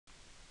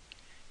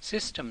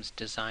Systems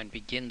design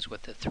begins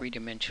with a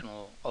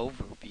three-dimensional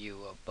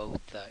overview of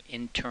both the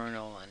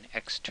internal and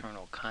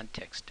external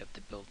context of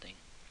the building.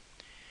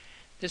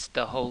 This is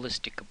the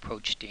holistic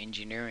approach to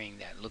engineering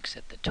that looks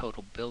at the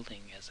total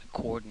building as a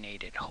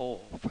coordinated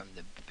whole from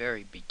the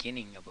very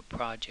beginning of a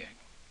project.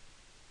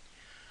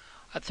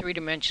 A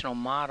three-dimensional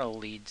model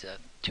leads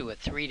to a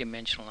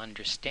three-dimensional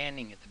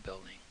understanding of the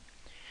building.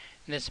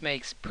 And this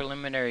makes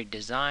preliminary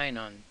design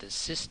on the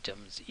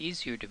systems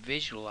easier to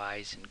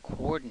visualize and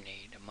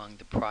coordinate among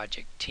the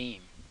project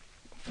team.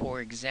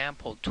 For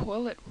example,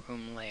 toilet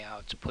room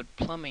layouts put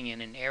plumbing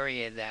in an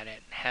area that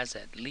it has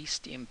at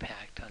least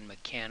impact on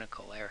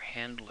mechanical air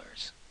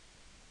handlers.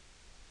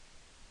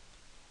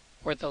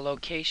 Or the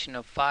location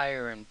of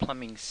fire and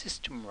plumbing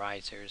system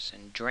risers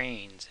and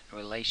drains in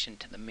relation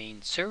to the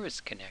main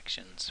service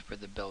connections for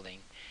the building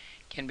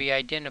can be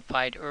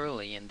identified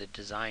early in the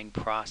design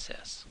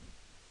process.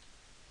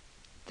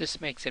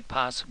 This makes it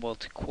possible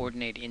to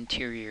coordinate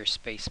interior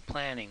space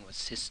planning with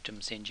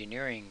systems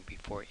engineering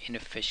before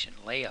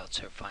inefficient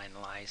layouts are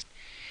finalized,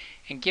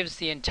 and gives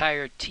the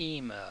entire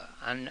team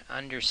an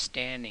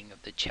understanding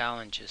of the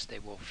challenges they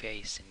will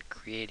face in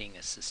creating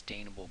a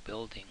sustainable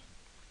building.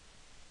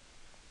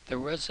 The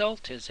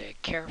result is a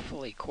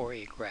carefully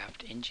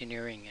choreographed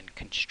engineering and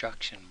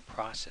construction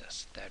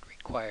process that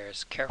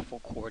requires careful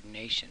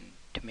coordination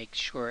to make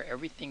sure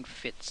everything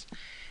fits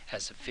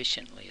as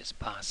efficiently as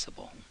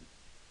possible.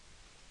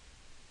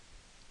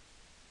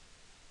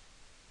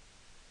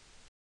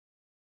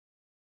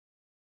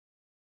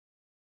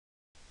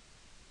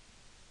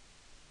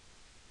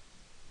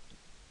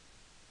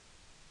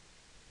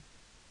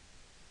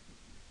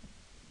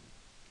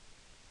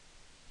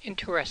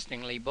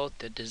 Interestingly, both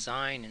the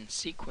design and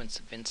sequence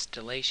of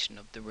installation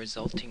of the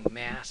resulting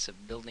mass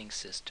of building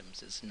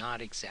systems is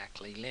not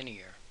exactly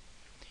linear.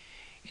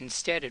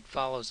 Instead, it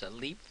follows a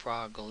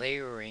leapfrog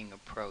layering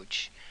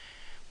approach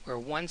where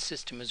one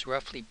system is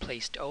roughly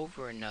placed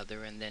over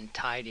another and then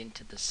tied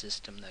into the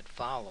system that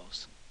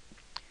follows.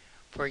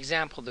 For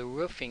example, the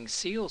roofing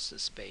seals the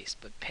space,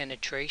 but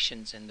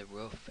penetrations in the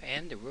roof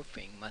and the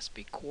roofing must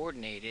be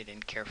coordinated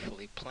and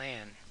carefully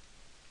planned.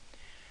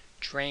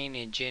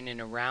 Drainage in and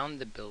around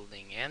the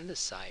building and the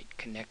site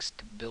connects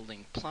to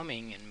building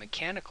plumbing and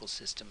mechanical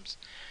systems,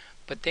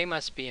 but they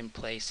must be in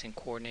place and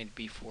coordinated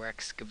before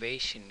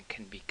excavation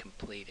can be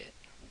completed.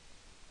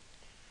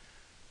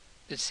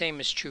 The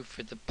same is true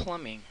for the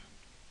plumbing.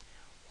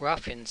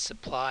 Rough-in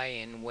supply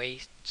and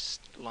waste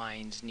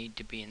lines need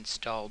to be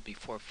installed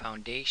before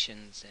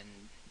foundations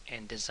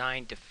and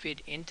designed to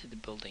fit into the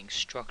building's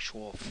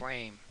structural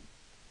frame.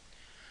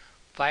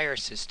 Fire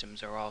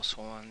systems are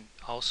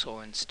also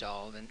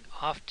installed, and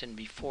often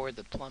before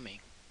the plumbing.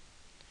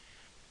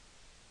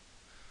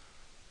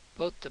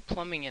 Both the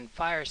plumbing and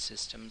fire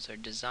systems are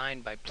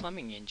designed by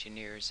plumbing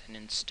engineers and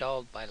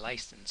installed by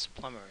licensed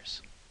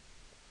plumbers.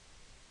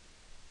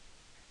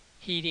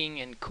 Heating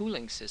and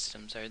cooling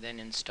systems are then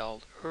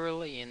installed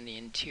early in the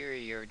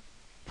interior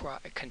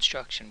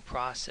construction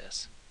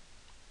process.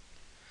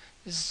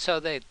 This is so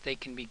that they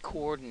can be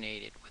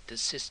coordinated with the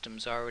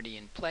systems already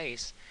in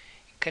place,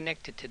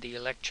 connected to the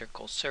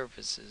electrical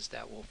services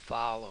that will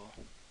follow.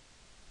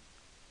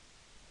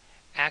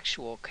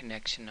 Actual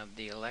connection of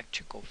the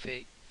electrical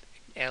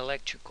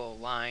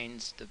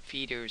lines, the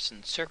feeders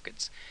and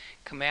circuits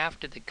come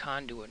after the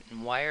conduit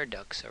and wire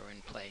ducts are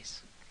in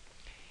place.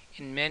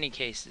 In many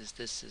cases,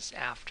 this is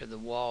after the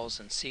walls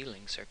and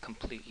ceilings are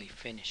completely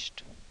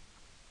finished.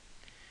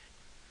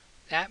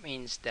 That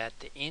means that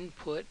the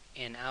input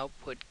and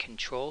output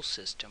control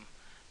system,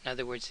 in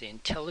other words the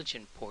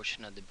intelligent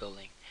portion of the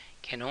building,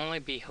 can only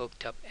be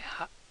hooked up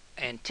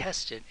and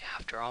tested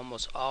after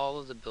almost all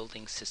of the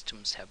building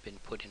systems have been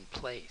put in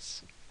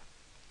place.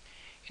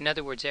 In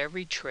other words,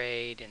 every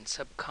trade and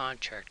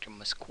subcontractor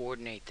must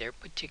coordinate their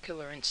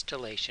particular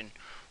installation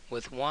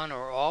with one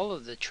or all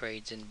of the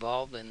trades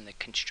involved in the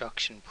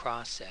construction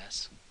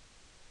process.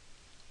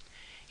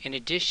 In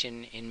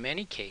addition, in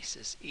many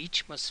cases,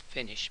 each must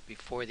finish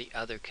before the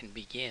other can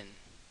begin.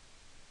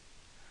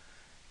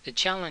 The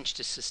challenge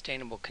to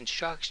sustainable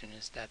construction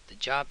is that the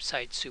job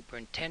site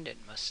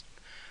superintendent must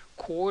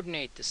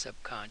coordinate the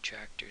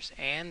subcontractors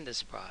and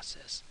this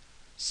process,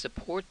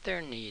 support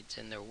their needs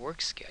and their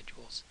work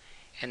schedules,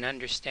 and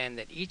understand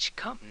that each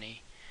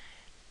company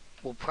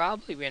will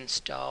probably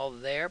install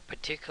their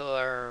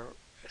particular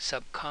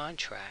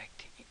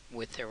subcontract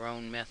with their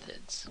own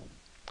methods.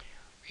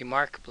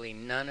 Remarkably,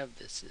 none of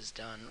this is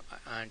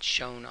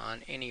shown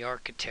on any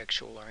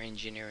architectural or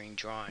engineering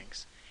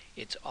drawings.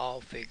 It's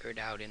all figured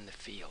out in the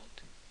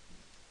field.